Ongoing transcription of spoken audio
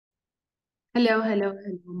Hello,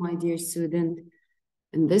 my dear student.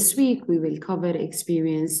 And this week we will cover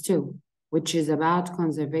experience 2, which is about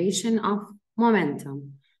conservation of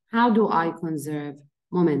momentum. How do I conserve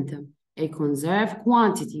momentum? A conserved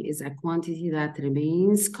quantity is a quantity that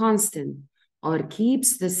remains constant or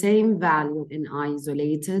keeps the same value in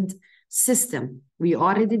isolated system. We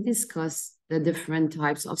already discussed the different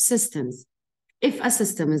types of systems. If a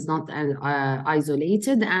system is not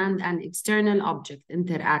isolated and an external object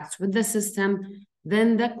interacts with the system,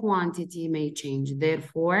 then the quantity may change.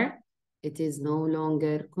 Therefore, it is no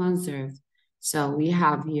longer conserved. So we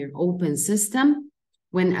have here open system.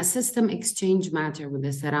 When a system exchanges matter with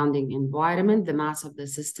the surrounding environment, the mass of the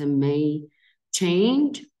system may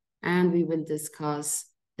change, and we will discuss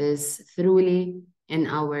this thoroughly in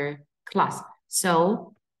our class.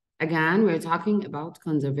 So again, we're talking about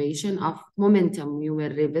conservation of momentum. We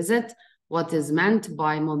will revisit what is meant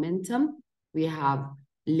by momentum. We have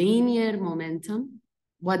linear momentum.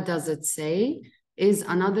 What does it say? Is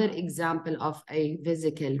another example of a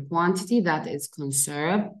physical quantity that is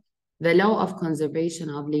conserved. The law of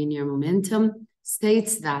conservation of linear momentum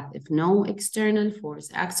states that if no external force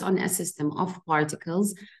acts on a system of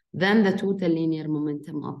particles, then the total linear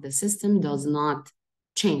momentum of the system does not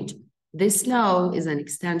change. This law is an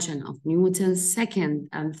extension of Newton's second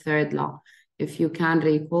and third law. If you can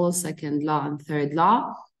recall second law and third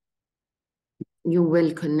law, you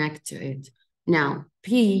will connect to it. Now,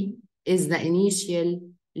 P is the initial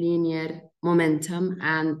linear momentum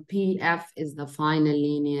and PF is the final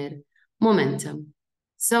linear momentum.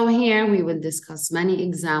 So here we will discuss many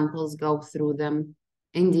examples, go through them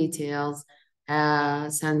in details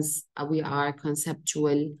since we are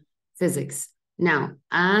conceptual physics. Now,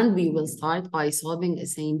 and we will start by solving a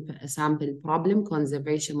sample problem,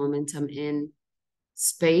 conservation momentum in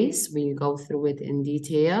space. We'll go through it in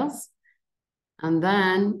details. And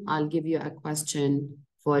then I'll give you a question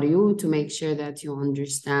for you to make sure that you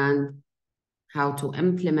understand how to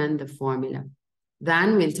implement the formula.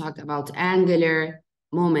 Then we'll talk about angular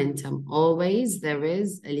momentum. Always there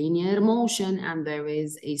is a linear motion and there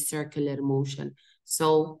is a circular motion.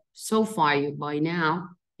 So far by now,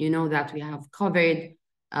 you know that we have covered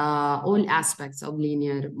all aspects of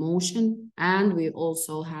linear motion, and we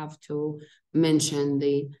also have to mention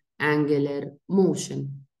the angular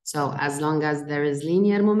motion. So as long as there is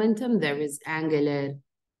linear momentum, there is angular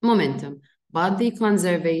momentum, but the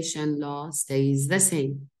conservation law stays the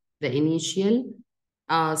same. The initial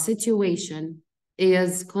situation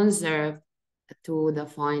is conserved to the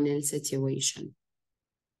final situation.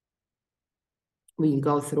 We'll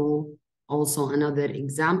go through also another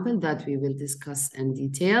example that we will discuss in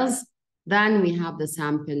details. Then we have the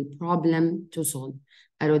sample problem to solve.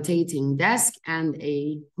 A rotating desk and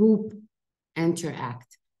a hoop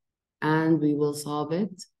interact. And we will solve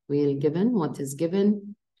it. We'll given what is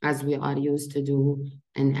given, as we are used to do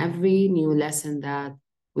in every new lesson that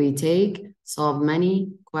we take, solve many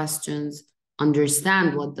questions,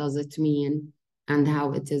 understand what does it mean and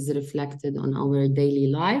how it is reflected on our daily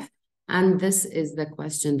life. And this is the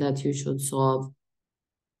question that you should solve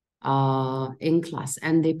in class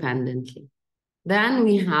independently. Then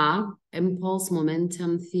we have impulse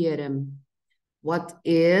momentum theorem. What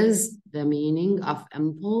is the meaning of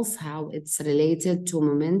impulse, how it's related to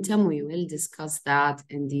momentum? We will discuss that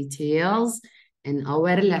in details in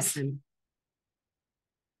our lesson.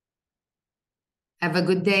 Have a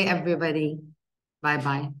good day, everybody.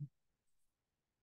 Bye-bye.